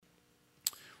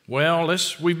Well,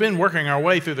 we've been working our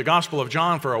way through the Gospel of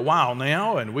John for a while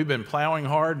now, and we've been plowing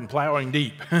hard and plowing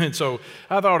deep. And so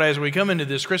I thought as we come into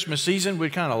this Christmas season,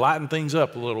 we'd kind of lighten things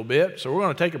up a little bit. So we're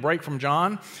going to take a break from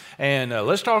John, and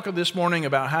let's talk this morning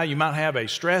about how you might have a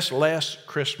stress-less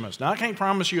Christmas. Now, I can't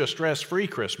promise you a stress-free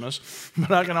Christmas, but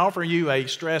I can offer you a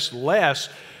stress-less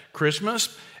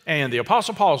Christmas. And the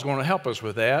Apostle Paul is going to help us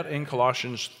with that in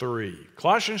Colossians 3.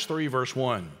 Colossians 3, verse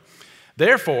 1.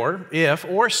 Therefore, if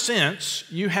or since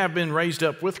you have been raised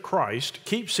up with Christ,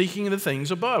 keep seeking the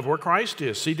things above, where Christ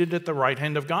is, seated at the right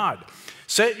hand of God.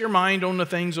 Set your mind on the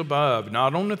things above,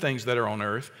 not on the things that are on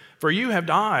earth, for you have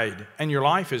died, and your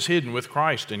life is hidden with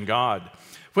Christ in God.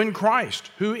 When Christ,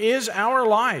 who is our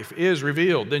life, is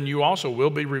revealed, then you also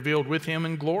will be revealed with him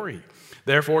in glory.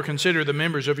 Therefore, consider the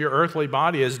members of your earthly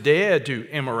body as dead to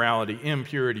immorality,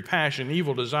 impurity, passion,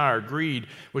 evil desire, greed,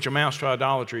 which amounts to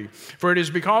idolatry. For it is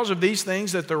because of these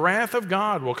things that the wrath of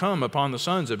God will come upon the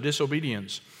sons of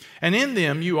disobedience. And in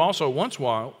them you also once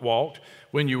walked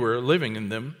when you were living in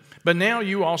them, but now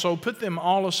you also put them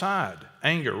all aside: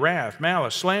 anger, wrath,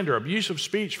 malice, slander, abusive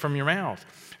speech from your mouth.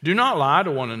 Do not lie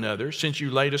to one another, since you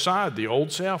laid aside the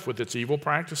old self with its evil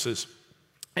practices,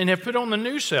 and have put on the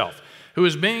new self, who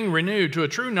is being renewed to a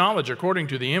true knowledge according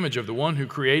to the image of the one who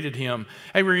created him,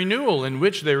 a renewal in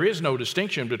which there is no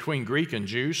distinction between Greek and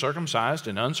Jew, circumcised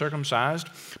and uncircumcised,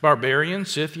 barbarian,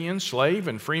 Scythian, slave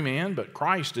and free man, but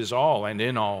Christ is all and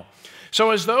in all.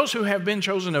 So as those who have been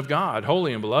chosen of God,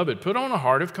 holy and beloved, put on a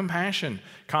heart of compassion,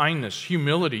 kindness,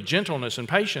 humility, gentleness, and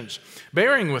patience,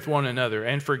 bearing with one another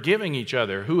and forgiving each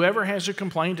other. Whoever has a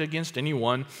complaint against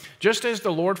anyone, just as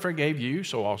the Lord forgave you,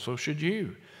 so also should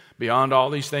you. Beyond all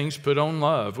these things, put on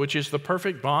love, which is the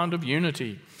perfect bond of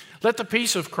unity. Let the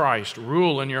peace of Christ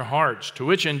rule in your hearts, to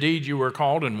which indeed you were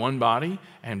called in one body,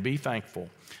 and be thankful.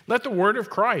 Let the word of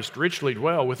Christ richly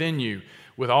dwell within you,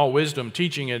 with all wisdom,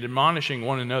 teaching and admonishing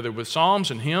one another with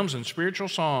psalms and hymns and spiritual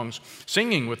songs,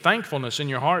 singing with thankfulness in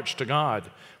your hearts to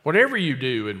God. Whatever you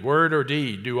do in word or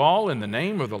deed, do all in the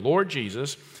name of the Lord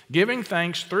Jesus, giving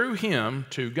thanks through him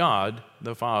to God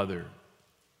the Father.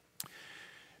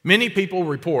 Many people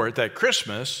report that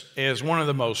Christmas is one of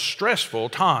the most stressful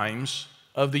times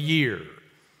of the year.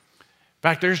 In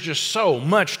fact, there's just so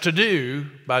much to do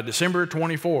by December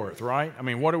 24th, right? I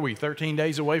mean, what are we, 13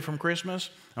 days away from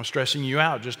Christmas? I'm stressing you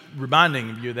out, just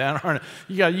reminding you that, aren't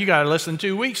I? You got less than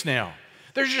 2 weeks now.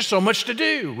 There's just so much to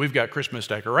do. We've got Christmas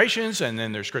decorations, and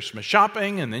then there's Christmas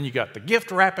shopping, and then you got the gift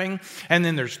wrapping, and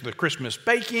then there's the Christmas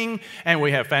baking, and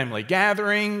we have family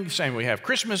gatherings, and we have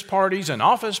Christmas parties and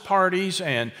office parties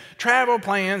and travel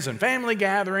plans and family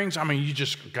gatherings. I mean, you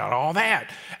just got all that.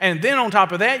 And then on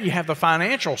top of that, you have the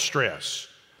financial stress.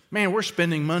 Man, we're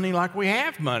spending money like we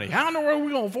have money. How in the world are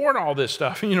we going to afford all this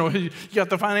stuff? You know, you got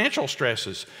the financial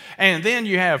stresses. And then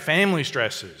you have family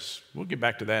stresses. We'll get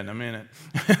back to that in a minute.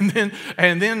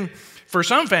 And then for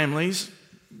some families,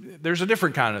 there's a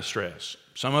different kind of stress.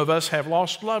 Some of us have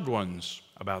lost loved ones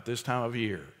about this time of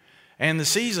year. And the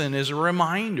season is a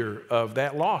reminder of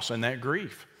that loss and that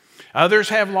grief. Others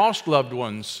have lost loved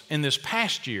ones in this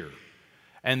past year.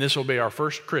 And this will be our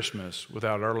first Christmas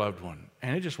without our loved one.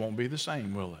 And it just won't be the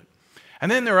same, will it? And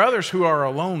then there are others who are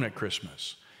alone at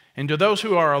Christmas. And to those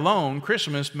who are alone,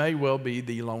 Christmas may well be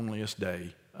the loneliest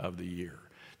day of the year.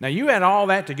 Now, you add all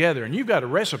that together, and you've got a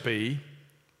recipe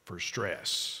for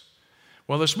stress.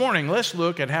 Well, this morning, let's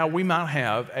look at how we might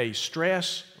have a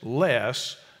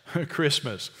stress-less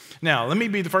Christmas. Now, let me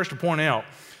be the first to point out,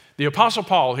 the Apostle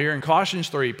Paul here in Colossians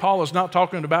 3, Paul is not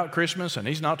talking about Christmas and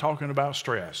he's not talking about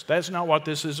stress. That's not what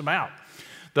this is about.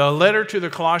 The letter to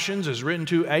the Colossians is written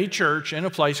to a church in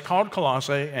a place called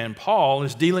Colossae, and Paul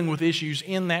is dealing with issues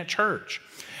in that church.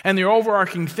 And the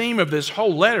overarching theme of this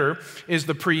whole letter is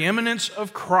the preeminence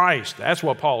of Christ. That's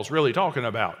what Paul's really talking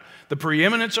about. The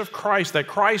preeminence of Christ, that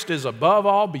Christ is above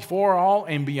all, before all,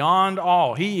 and beyond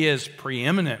all. He is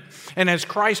preeminent. And as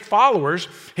Christ followers,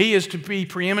 he is to be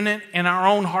preeminent in our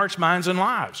own hearts, minds, and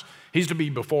lives. He's to be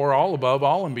before all, above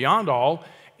all, and beyond all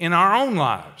in our own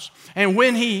lives. And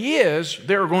when he is,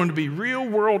 there are going to be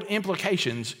real-world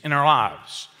implications in our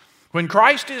lives. When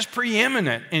Christ is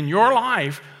preeminent in your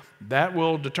life, that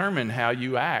will determine how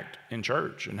you act in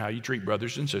church and how you treat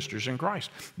brothers and sisters in Christ.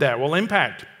 That will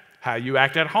impact how you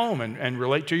act at home and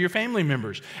relate to your family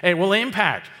members. It will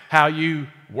impact how you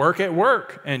work at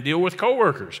work and deal with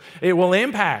coworkers. It will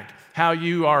impact how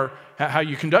you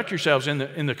conduct yourselves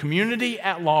in the community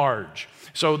at large.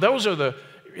 So those are the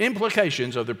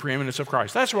implications of the preeminence of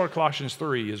Christ. That's what Colossians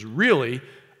 3 is really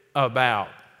about.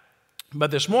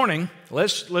 But this morning,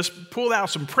 let's pull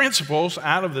out some principles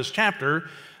out of this chapter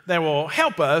that will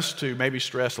help us to maybe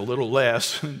stress a little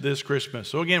less this Christmas.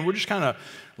 So again, we're just kind of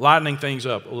lightening things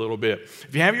up a little bit.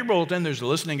 If you have your bulletin, there's a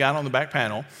listening guide on the back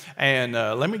panel, and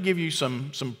let me give you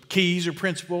some keys or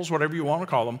principles, whatever you want to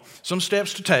call them, some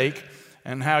steps to take,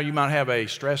 and how you might have a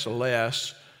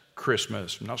stress-less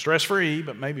Christmas. Not stress-free,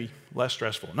 but maybe less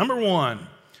stressful. Number one,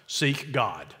 seek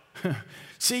God.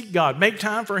 Seek God. Make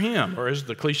time for Him, or as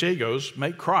the cliche goes,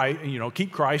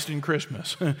 keep Christ in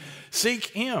Christmas. Seek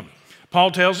Him.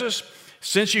 Paul tells us,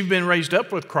 since you've been raised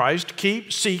up with Christ,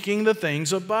 keep seeking the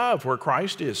things above, where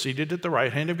Christ is, seated at the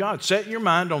right hand of God. Set your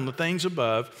mind on the things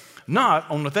above, not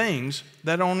on the things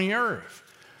that are on the earth.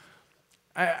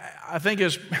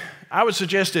 I would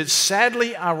suggest it's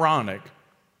sadly ironic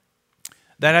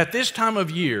that at this time of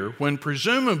year, when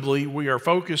presumably we are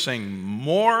focusing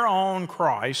more on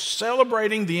Christ,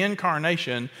 celebrating the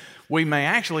incarnation, we may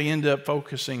actually end up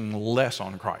focusing less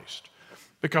on Christ.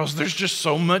 Because there's just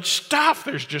so much stuff.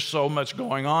 There's just so much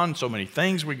going on, so many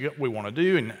things we want to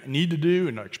do and need to do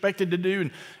and are expected to do,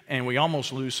 and we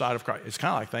almost lose sight of Christ. It's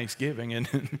kind of like Thanksgiving. And,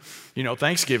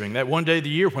 Thanksgiving, that one day of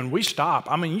the year when we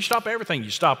stop. I mean, you stop everything.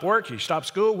 You stop work, you stop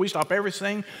school, we stop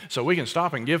everything so we can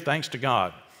stop and give thanks to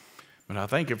God. But I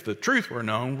think if the truth were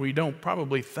known, we don't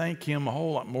probably thank Him a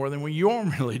whole lot more than we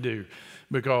normally do.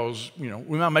 Because,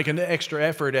 we might make an extra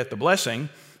effort at the blessing,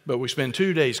 but we spend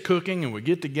 2 days cooking, and we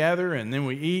get together, and then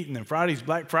we eat, and then Friday's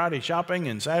Black Friday shopping,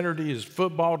 and Saturday is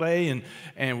football day,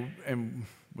 and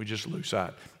we just lose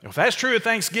sight. If that's true at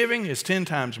Thanksgiving, it's 10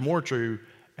 times more true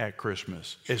at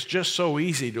Christmas. It's just so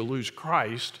easy to lose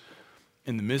Christ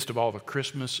in the midst of all the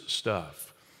Christmas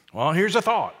stuff. Well, here's a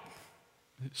thought.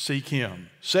 Seek Him.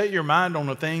 Set your mind on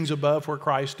the things above where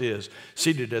Christ is,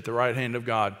 seated at the right hand of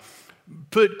God.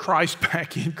 Put Christ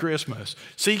back in Christmas.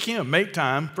 Seek Him. Make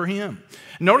time for Him.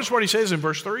 Notice what He says in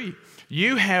verse 3.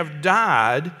 You have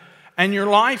died, and your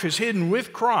life is hidden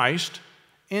with Christ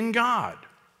in God.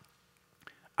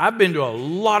 I've been to a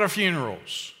lot of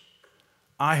funerals.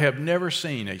 I have never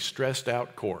seen a stressed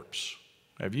out corpse.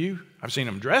 Have you? I've seen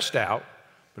them dressed out,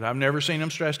 but I've never seen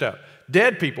them stressed out.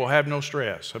 Dead people have no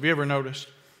stress. Have you ever noticed?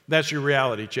 That's your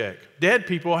reality check. Dead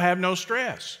people have no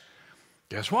stress.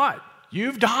 Guess what?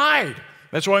 You've died.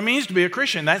 That's what it means to be a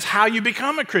Christian. That's how you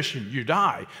become a Christian. You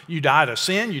die. You die to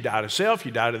sin. You die to self.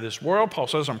 You die to this world. Paul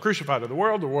says, I'm crucified to the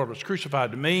world. The world was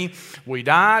crucified to me. We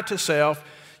die to self.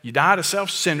 You die to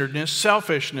self-centeredness,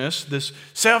 selfishness, this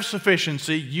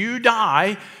self-sufficiency. You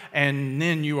die, and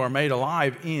then you are made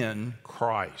alive in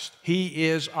Christ. He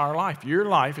is our life. Your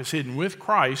life is hidden with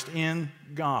Christ in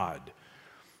God.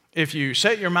 If you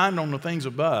set your mind on the things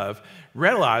above,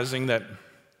 realizing that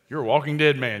you're a walking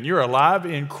dead man. You're alive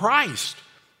in Christ.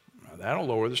 That'll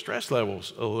lower the stress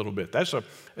levels a little bit.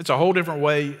 It's a whole different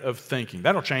way of thinking.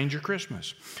 That'll change your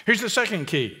Christmas. Here's the second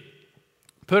key.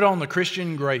 Put on the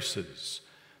Christian graces.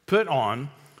 Put on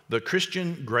the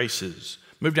Christian graces.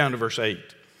 Move down to verse 8.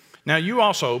 Now you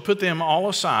also put them all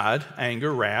aside,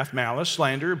 anger, wrath, malice,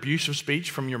 slander, abuse of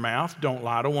speech from your mouth. Don't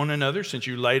lie to one another, since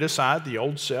you laid aside the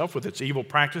old self with its evil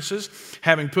practices,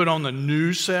 having put on the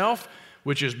new self,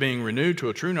 which is being renewed to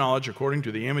a true knowledge according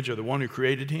to the image of the one who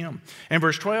created him. And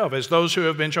verse 12, as those who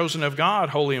have been chosen of God,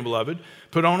 holy and beloved,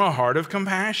 put on a heart of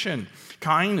compassion,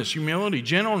 kindness, humility,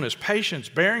 gentleness, patience,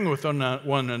 bearing with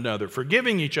one another,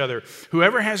 forgiving each other.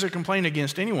 Whoever has a complaint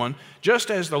against anyone, just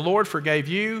as the Lord forgave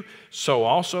you, so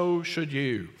also should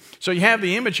you. So you have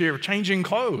the image here of changing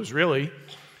clothes, really.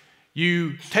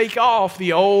 You take off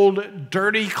the old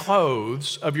dirty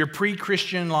clothes of your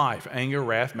pre-Christian life, anger,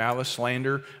 wrath, malice,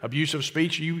 slander, abuse of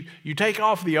speech. You take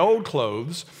off the old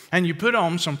clothes and you put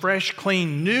on some fresh,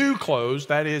 clean, new clothes,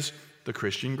 that is the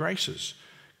Christian graces,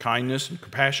 kindness and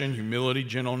compassion, humility,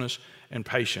 gentleness, and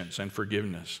patience and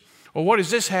forgiveness. Well, what does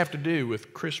this have to do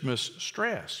with Christmas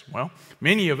stress? Well,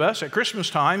 many of us at Christmas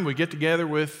time, we get together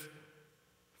with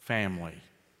family,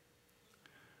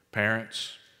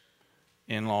 parents,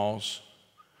 in-laws,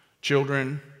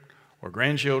 children or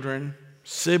grandchildren,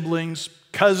 siblings,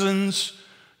 cousins,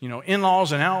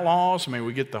 in-laws and outlaws. I mean,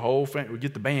 we get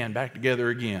the band back together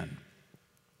again.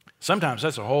 Sometimes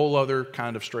that's a whole other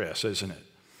kind of stress, isn't it?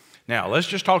 Now, let's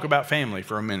just talk about family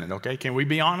for a minute, okay? Can we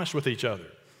be honest with each other?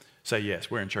 Say yes,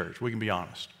 we're in church. We can be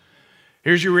honest.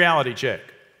 Here's your reality check.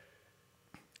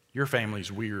 Your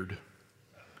family's weird.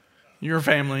 Your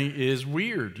family is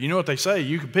weird. You know what they say?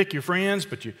 You can pick your friends,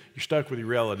 but you're stuck with your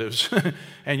relatives.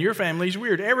 And your family's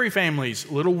weird. Every family's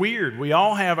a little weird. We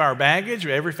all have our baggage.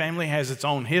 Every family has its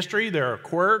own history. There are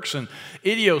quirks and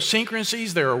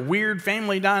idiosyncrasies. There are weird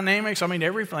family dynamics. I mean,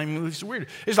 every family is weird.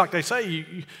 It's like they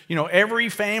say, every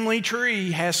family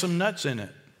tree has some nuts in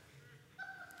it.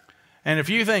 And if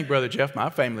you think, Brother Jeff, my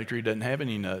family tree doesn't have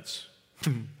any nuts,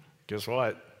 Guess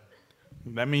what?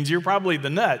 That means you're probably the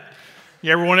nut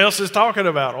everyone else is talking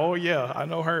about. Oh, yeah, I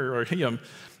know her or him.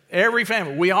 Every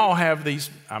family, we all have these.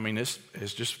 I mean, it's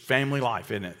just family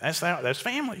life, isn't it? That's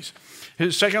families.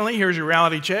 Secondly, here's your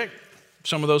reality check.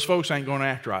 Some of those folks ain't going to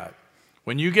act right.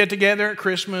 When you get together at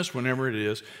Christmas, whenever it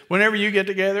is, whenever you get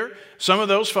together, some of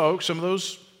those folks, some of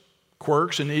those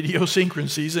quirks and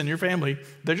idiosyncrasies in your family,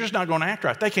 they're just not going to act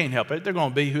right. They can't help it. They're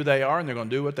going to be who they are, and they're going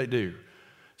to do what they do.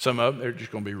 Some of them, they're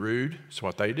just going to be rude. It's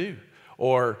what they do.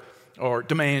 Or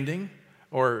demanding,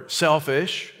 or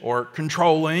selfish, or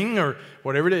controlling, or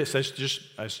whatever it is. That's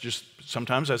just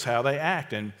sometimes that's how they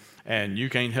act, and you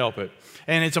can't help it.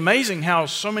 And it's amazing how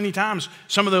so many times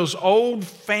some of those old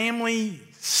family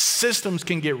systems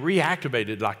can get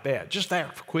reactivated like that, just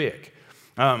that quick.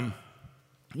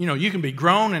 You can be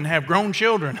grown and have grown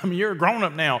children. I mean, you're a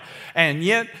grown-up now, and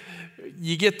yet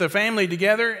you get the family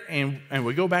together, and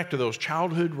we go back to those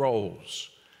childhood roles.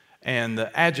 And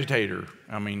the agitator,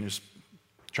 is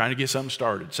trying to get something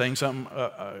started, saying something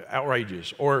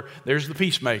outrageous. Or there's the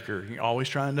peacemaker, always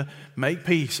trying to make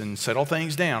peace and settle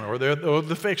things down. Or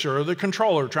the fixer or the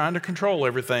controller, trying to control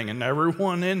everything and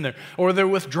everyone in there. Or the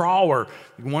withdrawer,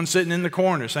 one sitting in the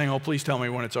corner saying, oh, please tell me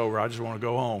when it's over. I just want to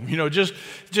go home.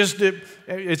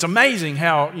 It's amazing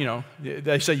how,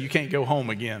 they say you can't go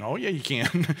home again. Oh, yeah, you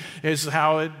can. It's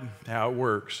how it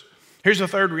works. Here's a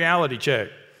third reality check.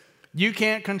 You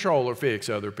can't control or fix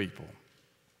other people.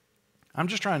 I'm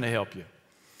just trying to help you.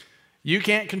 You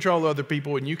can't control other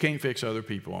people, and you can't fix other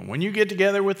people. And when you get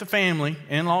together with the family,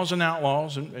 in-laws and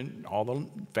outlaws, and all the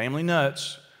family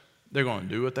nuts, they're going to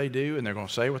do what they do, and they're going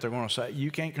to say what they're going to say. You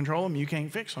can't control them. You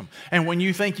can't fix them. And when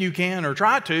you think you can or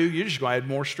try to, you're just going to add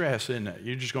more stress, isn't it?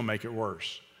 You're just going to make it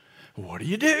worse. What do?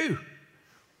 You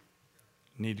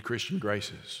need the Christian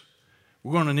graces.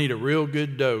 We're going to need a real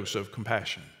good dose of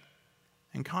compassion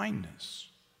and kindness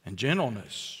and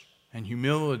gentleness and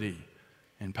humility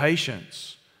and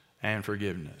patience and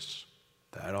forgiveness.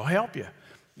 That'll help you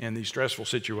in these stressful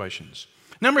situations.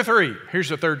 Number 3, here's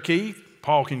the third key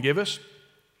Paul can give us.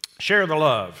 Share the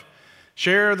love.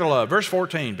 Share the love. Verse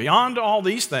 14, beyond all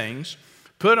these things,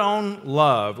 put on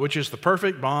love, which is the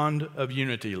perfect bond of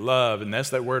unity. Love, and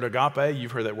that's that word agape.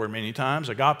 You've heard that word many times.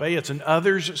 Agape, it's an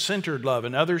others-centered love,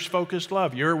 an others-focused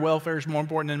love. Your welfare is more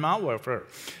important than my welfare.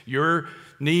 Your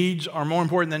needs are more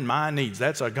important than my needs.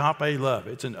 That's agape love.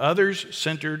 It's an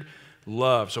others-centered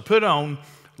love. So put on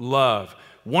love.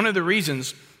 One of the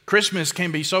reasons Christmas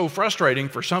can be so frustrating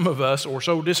for some of us or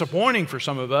so disappointing for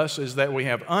some of us is that we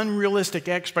have unrealistic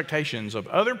expectations of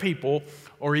other people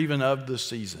or even of the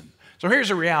season. So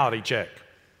here's a reality check.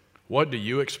 What do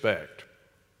you expect?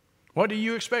 What do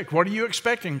you expect? What are you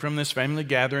expecting from this family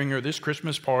gathering or this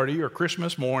Christmas party or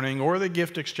Christmas morning or the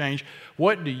gift exchange?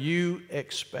 What do you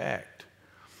expect?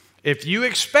 If you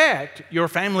expect your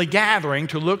family gathering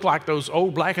to look like those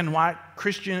old black and white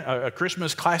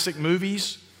Christmas classic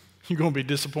movies, you're going to be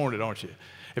disappointed, aren't you?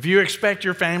 If you expect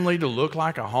your family to look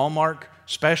like a Hallmark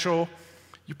special,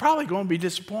 you're probably going to be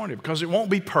disappointed because it won't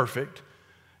be perfect.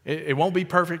 It won't be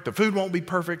perfect. The food won't be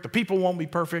perfect. The people won't be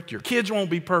perfect. Your kids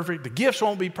won't be perfect. The gifts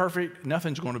won't be perfect.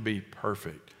 Nothing's going to be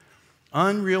perfect.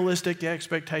 Unrealistic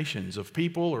expectations of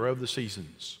people or of the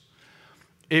seasons.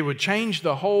 It would change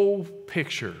the whole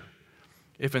picture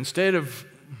if instead of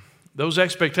those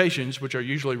expectations, which are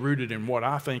usually rooted in what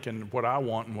I think and what I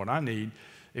want and what I need,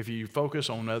 if you focus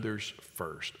on others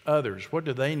first. Others, what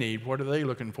do they need? What are they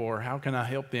looking for? How can I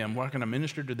help them? How can I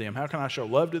minister to them? How can I show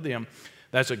love to them?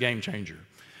 That's a game changer.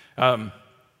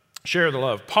 Share the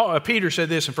love. Peter said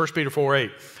this in 1 Peter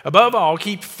 4:8. Above all,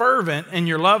 keep fervent in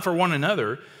your love for one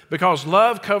another, because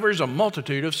love covers a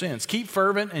multitude of sins. Keep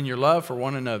fervent in your love for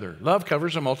one another. Love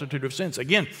covers a multitude of sins.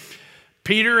 Again,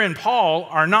 Peter and Paul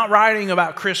are not writing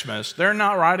about Christmas. They're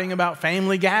not writing about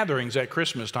family gatherings at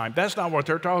Christmas time. That's not what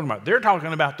they're talking about. They're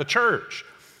talking about the church.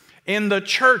 In the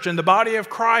church, in the body of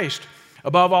Christ,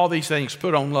 above all these things,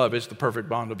 put on love. It's the perfect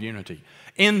bond of unity.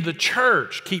 In the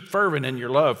church, keep fervent in your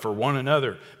love for one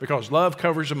another, because love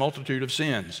covers a multitude of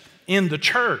sins. In the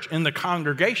church, in the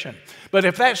congregation. But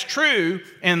if that's true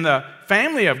in the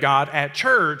family of God at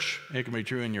church, it can be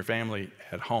true in your family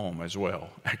at home as well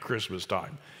at Christmas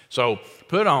time. So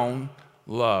put on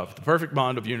love, the perfect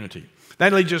bond of unity.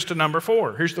 That leads us to number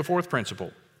 4. Here's the fourth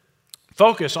principle.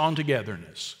 Focus on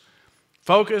togetherness.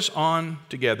 Focus on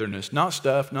togetherness, not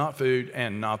stuff, not food,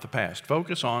 and not the past.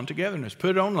 Focus on togetherness.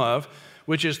 Put on love,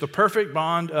 which is the perfect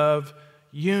bond of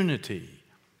unity.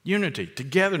 Unity,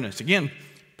 togetherness. Again,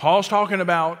 Paul's talking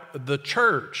about the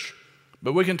church,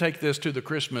 but we can take this to the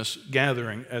Christmas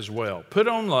gathering as well. Put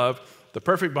on love, the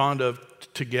perfect bond of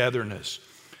togetherness.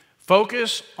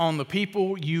 Focus on the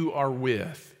people you are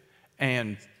with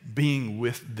and being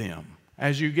with them.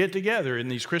 As you get together in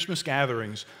these Christmas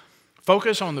gatherings,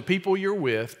 focus on the people you're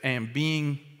with and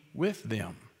being with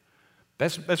them.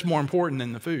 That's more important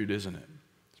than the food, isn't it?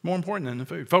 It's more important than the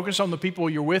food. Focus on the people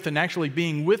you're with and actually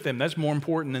being with them. That's more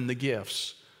important than the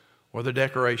gifts or the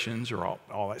decorations or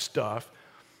all that stuff.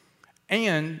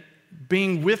 And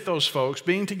being with those folks,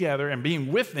 being together and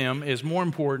being with them is more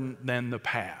important than the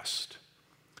past.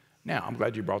 Now, I'm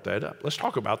glad you brought that up. Let's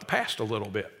talk about the past a little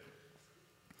bit.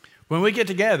 When we get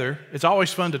together, it's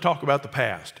always fun to talk about the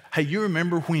past. Hey, you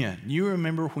remember when? You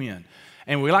remember when?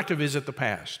 And we like to visit the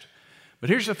past. But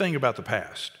here's the thing about the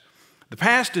past. The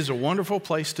past is a wonderful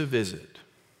place to visit,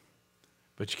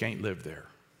 but you can't live there.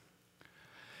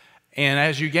 And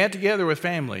as you get together with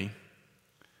family,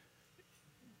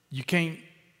 you can't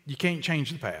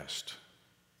change the past.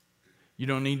 You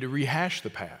don't need to rehash the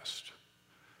past.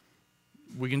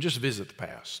 We can just visit the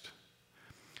past.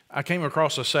 I came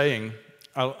across a saying,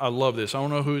 I love this. I don't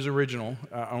know who's original.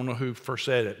 I don't know who first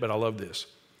said it, but I love this.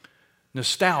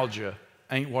 Nostalgia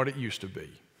ain't what it used to be.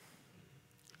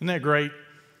 Isn't that great?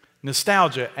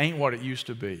 Nostalgia ain't what it used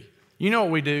to be. You know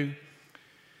what we do?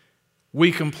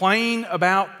 We complain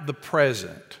about the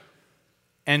present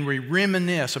and we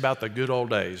reminisce about the good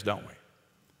old days, don't we?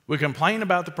 We complain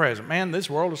about the present. Man, this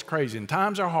world is crazy and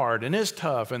times are hard and it's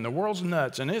tough and the world's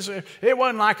nuts and it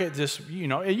wasn't like it just,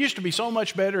 it used to be so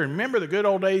much better. And remember the good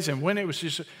old days and when it was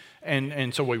just,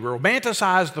 and so we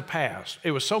romanticize the past.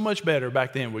 It was so much better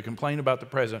back then. We complain about the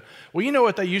present. Well, you know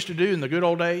what they used to do in the good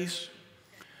old days?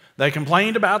 They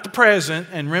complained about the present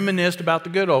and reminisced about the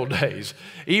good old days.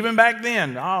 Even back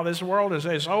then, this world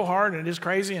is so hard and it's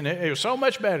crazy and it was so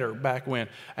much better back when.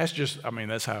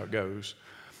 That's how it goes.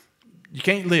 You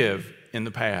can't live in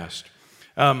the past.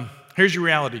 Here's your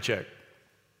reality check.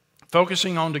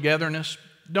 Focusing on togetherness,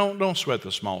 don't sweat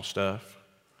the small stuff.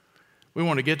 We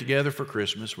want to get together for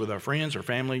Christmas with our friends or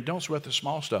family. Don't sweat the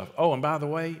small stuff. Oh, and by the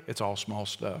way, it's all small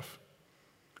stuff.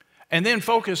 And then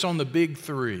focus on the big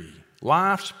three.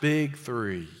 Life's big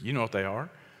three. You know what they are.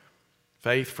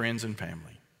 Faith, friends, and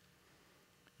family.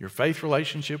 Your faith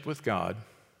relationship with God,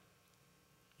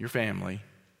 your family,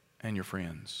 and your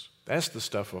friends. That's the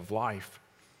stuff of life.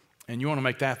 And you want to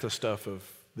make that the stuff of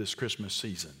this Christmas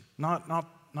season, not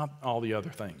all the other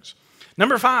things.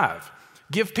 Number 5,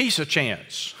 give peace a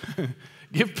chance.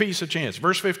 Give peace a chance.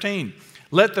 Verse 15,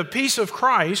 let the peace of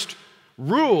Christ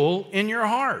rule in your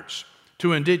hearts, to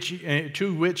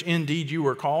which indeed you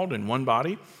were called in one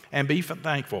body, and be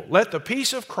thankful. Let the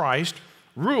peace of Christ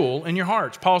rule in your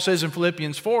hearts. Paul says in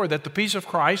Philippians 4 that the peace of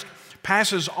Christ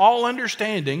passes all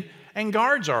understanding and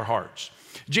guards our hearts.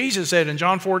 Jesus said in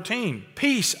John 14,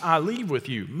 peace I leave with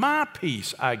you. My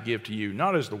peace I give to you.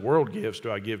 Not as the world gives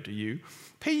do I give to you.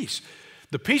 Peace.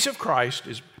 The peace of Christ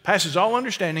passes all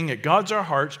understanding. It guards our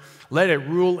hearts. Let it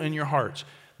rule in your hearts.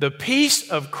 The peace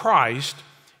of Christ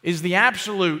is the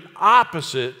absolute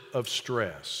opposite of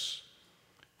stress.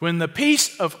 When the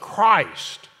peace of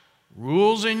Christ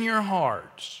rules in your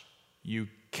hearts, you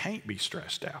can't be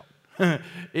stressed out.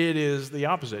 It is the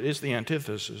opposite. It's the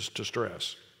antithesis to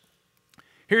stress.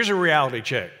 Here's a reality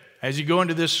check. As you go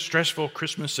into this stressful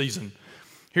Christmas season,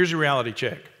 here's a reality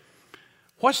check.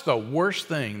 What's the worst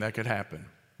thing that could happen?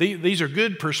 These are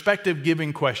good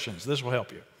perspective-giving questions. This will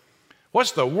help you.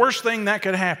 What's the worst thing that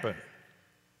could happen?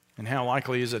 And how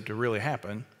likely is it to really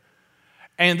happen?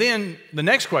 And then the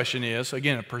next question is,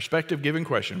 again, a perspective-giving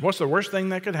question. What's the worst thing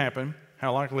that could happen?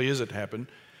 How likely is it to happen?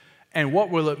 And what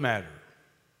will it matter?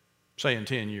 Say in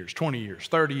 10 years, 20 years,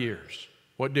 30 years.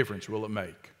 What difference will it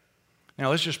make? Now,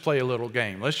 let's just play a little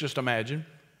game. Let's just imagine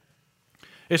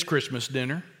it's Christmas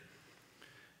dinner,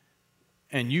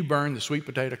 and you burn the sweet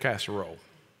potato casserole.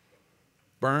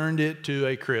 Burned it to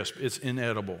a crisp. It's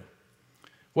inedible.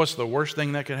 What's the worst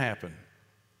thing that could happen?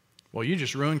 Well, you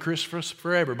just ruined Christmas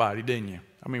for everybody, didn't you?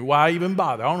 I mean, why even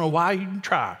bother? I don't know why you even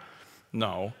try.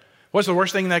 No. What's the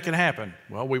worst thing that can happen?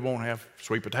 Well, we won't have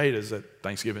sweet potatoes at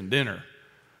Thanksgiving dinner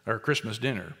or Christmas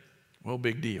dinner. Well,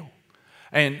 big deal.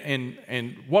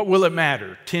 And what will it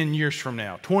matter 10 years from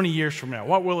now, 20 years from now?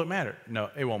 What will it matter? No,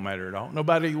 it won't matter at all.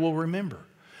 Nobody will remember.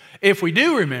 If we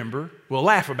do remember, we'll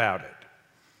laugh about it.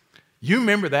 You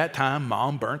remember that time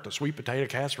Mom burnt the sweet potato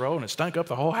casserole and it stunk up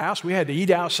the whole house? We had to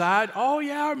eat outside. Oh,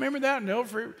 yeah, I remember that. No,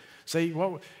 see,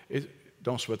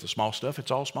 don't sweat the small stuff.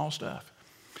 It's all small stuff.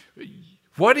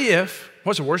 What's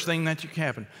the worst thing that can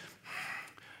happen?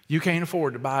 You can't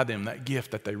afford to buy them that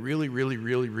gift that they really, really,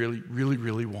 really, really, really,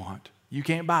 really want. You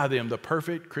can't buy them the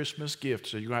perfect Christmas gift,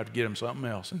 so you're going to have to get them something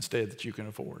else instead that you can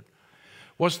afford.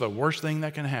 What's the worst thing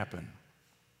that can happen?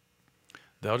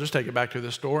 They'll just take it back to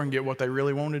the store and get what they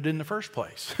really wanted in the first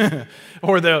place.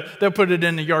 Or they'll put it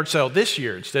in the yard sale this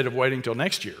year instead of waiting till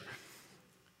next year.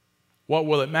 What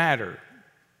will it matter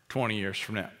 20 years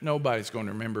from now? Nobody's going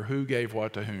to remember who gave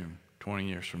what to whom 20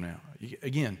 years from now.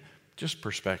 Again, just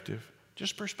perspective.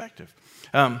 Just perspective.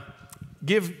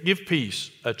 Give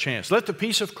peace a chance. Let the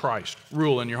peace of Christ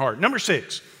rule in your heart. Number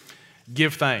 6,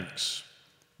 give thanks.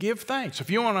 Give thanks.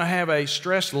 If you want to have a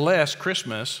stress-less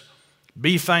Christmas,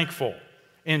 be thankful.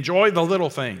 Enjoy the little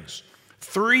things.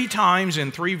 3 times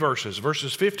in 3 verses,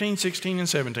 verses 15, 16, and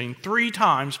 17, 3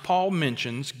 times Paul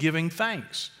mentions giving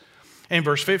thanks. In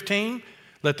verse 15,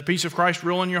 let the peace of Christ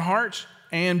rule in your hearts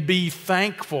and be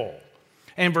thankful.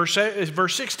 And verse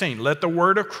 16, let the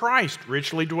word of Christ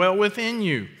richly dwell within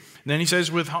you. And then he says,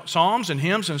 with psalms and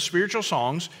hymns and spiritual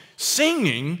songs,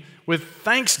 singing with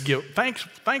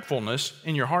thankfulness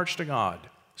in your hearts to God.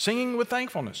 Singing with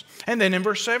thankfulness. And then in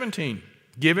verse 17,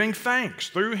 giving thanks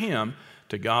through him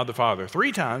to God the Father.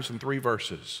 3 times in 3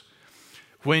 verses.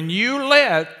 When you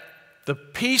let the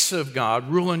peace of God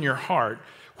rule in your heart,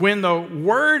 when the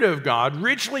word of God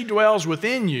richly dwells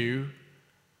within you,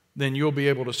 then you'll be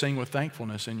able to sing with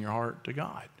thankfulness in your heart to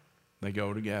God. They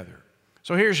go together.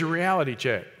 So here's your reality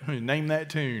check. Name that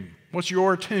tune. What's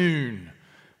your tune?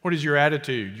 What is your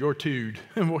attitude? Your tude.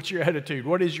 What's your attitude?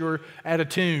 What is your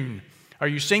attitude? Are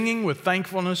you singing with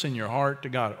thankfulness in your heart to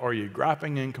God? Or are you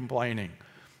griping and complaining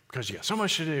because you got so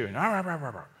much to do? And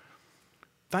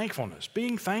thankfulness,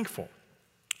 being thankful.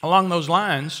 Along those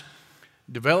lines,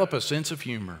 develop a sense of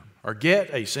humor or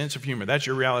get a sense of humor. That's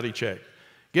your reality check.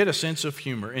 Get a sense of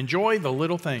humor. Enjoy the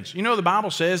little things. You know, the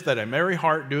Bible says that a merry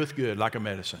heart doeth good like a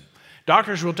medicine.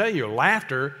 Doctors will tell you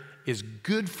laughter is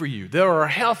good for you. There are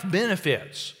health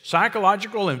benefits,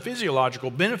 psychological and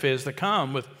physiological benefits that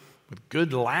come with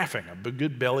good laughing, a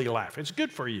good belly laugh. It's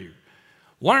good for you.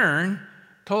 Learn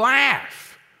to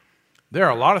laugh. There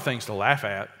are a lot of things to laugh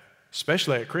at,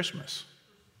 especially at Christmas.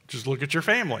 Just look at your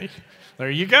family. There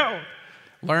you go.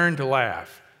 Learn to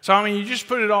laugh. So, I mean, you just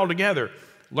put it all together.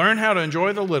 Learn how to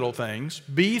enjoy the little things,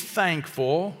 be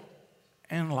thankful,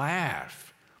 and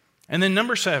laugh. And then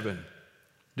number 7,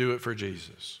 do it for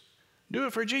Jesus. Do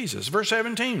it for Jesus. Verse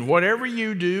 17, whatever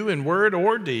you do in word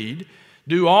or deed,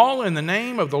 do all in the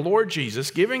name of the Lord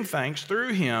Jesus, giving thanks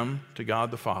through him to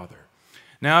God the Father.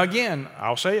 Now again,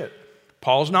 I'll say it.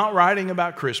 Paul's not writing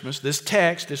about Christmas. This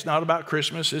text is not about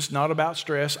Christmas. It's not about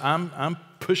stress. I'm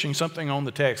pushing something on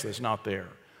the text that's not there.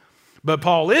 But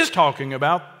Paul is talking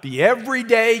about the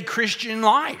everyday Christian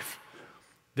life.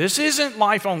 This isn't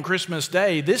life on Christmas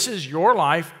Day. This is your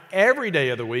life every day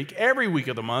of the week, every week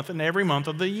of the month, and every month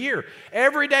of the year.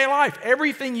 Everyday life,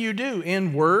 everything you do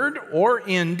in word or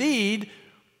in deed,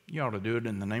 you ought to do it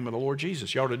in the name of the Lord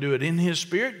Jesus. You ought to do it in his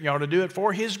Spirit. You ought to do it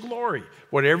for his glory.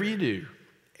 Whatever you do,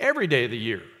 every day of the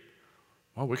year.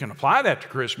 Well, we can apply that to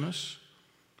Christmas.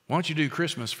 Why don't you do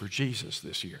Christmas for Jesus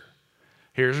this year?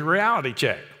 Here's a reality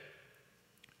check.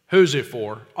 Who's it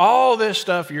for? All this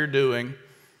stuff you're doing,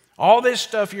 all this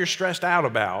stuff you're stressed out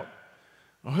about,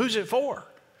 well, who's it for?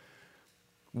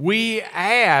 We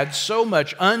add so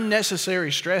much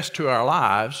unnecessary stress to our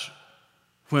lives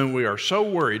when we are so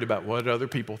worried about what other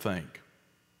people think.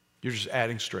 You're just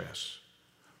adding stress.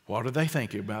 What do they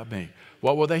think about me?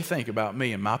 What will they think about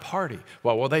me and my party?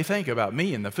 What will they think about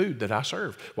me and the food that I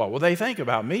serve? What will they think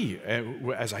about me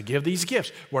as I give these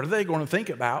gifts? What are they going to think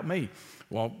about me?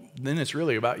 Well, then it's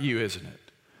really about you, isn't it?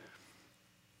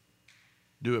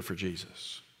 Do it for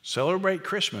Jesus. Celebrate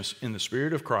Christmas in the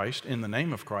Spirit of Christ, in the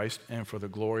name of Christ, and for the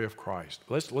glory of Christ.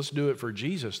 Let's do it for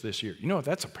Jesus this year. You know what?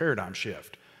 That's a paradigm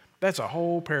shift. That's a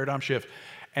whole paradigm shift.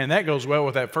 And that goes well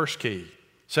with that first key.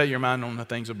 Set your mind on the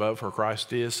things above, where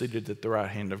Christ is seated at the right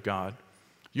hand of God.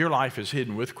 Your life is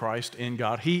hidden with Christ in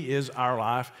God. He is our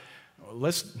life.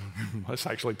 Let's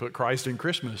actually put Christ in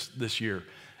Christmas this year.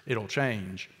 It'll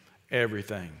change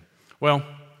everything. Well,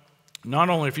 not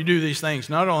only if you do these things,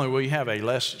 not only will you have a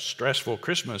less stressful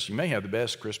Christmas, you may have the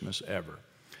best Christmas ever.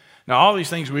 Now, all these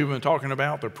things we've been talking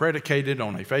about, they're predicated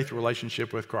on a faith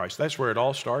relationship with Christ. That's where it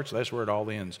all starts. That's where it all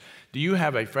ends. Do you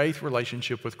have a faith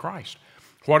relationship with Christ?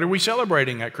 What are we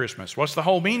celebrating at Christmas? What's the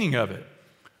whole meaning of it?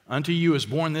 Unto you is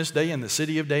born this day in the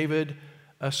city of David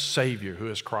a Savior who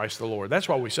is Christ the Lord. That's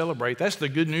what we celebrate. That's the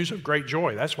good news of great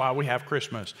joy. That's why we have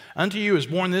Christmas. Unto you is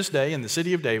born this day in the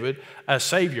city of David a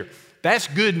Savior. That's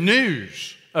good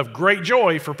news of great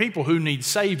joy for people who need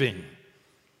saving.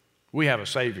 We have a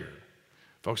Savior.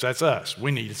 Folks, that's us.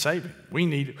 We need a saving. We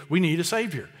need a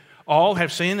Savior. All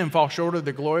have sinned and fall short of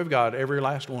the glory of God, every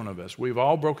last one of us. We've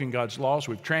all broken God's laws.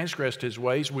 We've transgressed his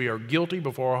ways. We are guilty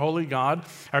before a holy God.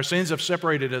 Our sins have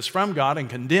separated us from God and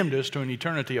condemned us to an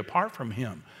eternity apart from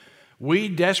him. We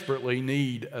desperately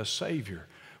need a Savior.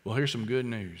 Well, here's some good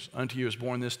news. Unto you is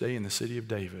born this day in the city of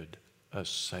David a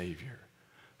Savior,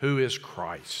 who is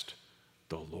Christ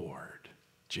the Lord,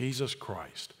 Jesus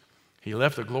Christ. He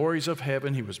left the glories of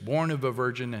heaven. He was born of a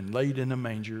virgin and laid in a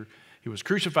manger. He was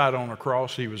crucified on a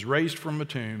cross. He was raised from a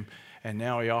tomb. And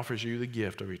now he offers you the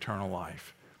gift of eternal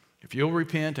life. If you'll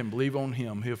repent and believe on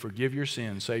him, he'll forgive your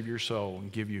sins, save your soul,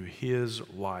 and give you his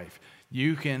life.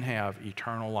 You can have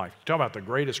eternal life. You talk about the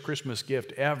greatest Christmas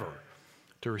gift ever.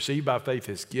 To receive by faith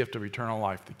his gift of eternal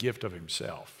life, the gift of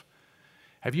himself.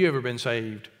 Have you ever been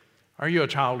saved? Are you a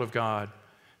child of God?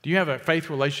 Do you have a faith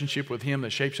relationship with him that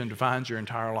shapes and defines your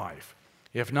entire life?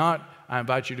 If not, I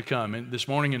invite you to come. And this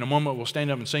morning, in a moment, we'll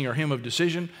stand up and sing our hymn of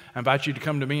decision. I invite you to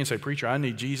come to me and say, preacher, I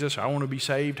need Jesus. I want to be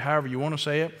saved, however you want to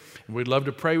say it. And we'd love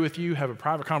to pray with you, have a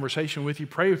private conversation with you,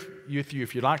 pray with you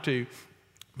if you'd like to.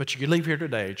 But you can leave here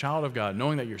today, a child of God,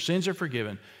 knowing that your sins are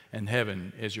forgiven and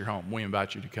heaven is your home. We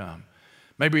invite you to come.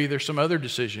 Maybe there's some other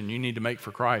decision you need to make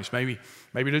for Christ. Maybe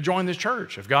to join this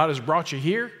church. If God has brought you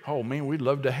here, oh man, we'd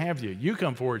love to have you. You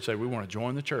come forward and say, we want to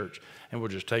join the church, and we'll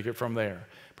just take it from there.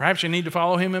 Perhaps you need to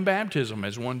follow him in baptism,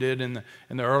 as one did in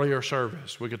the earlier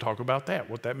service. We could talk about that,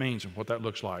 what that means and what that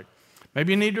looks like.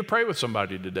 Maybe you need to pray with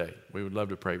somebody today. We would love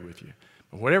to pray with you.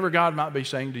 But whatever God might be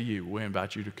saying to you, we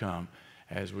invite you to come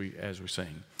as we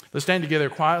sing. Let's stand together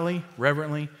quietly,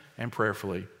 reverently, and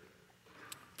prayerfully.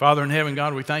 Father in heaven,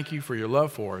 God, we thank you for your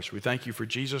love for us. We thank you for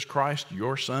Jesus Christ,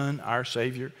 your Son, our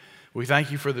Savior. We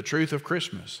thank you for the truth of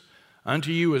Christmas.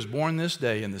 Unto you is born this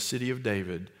day in the city of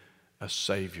David a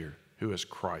Savior, who is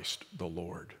Christ the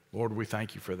Lord. Lord, we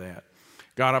thank you for that.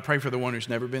 God, I pray for the one who's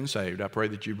never been saved. I pray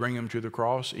that you bring them to the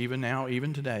cross even now,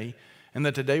 even today, and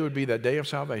that today would be that day of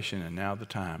salvation and now the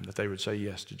time that they would say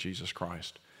yes to Jesus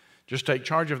Christ. Just take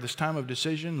charge of this time of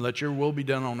decision. Let your will be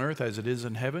done on earth as it is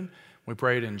in heaven. We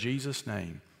pray it in Jesus'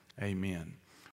 name. Amen.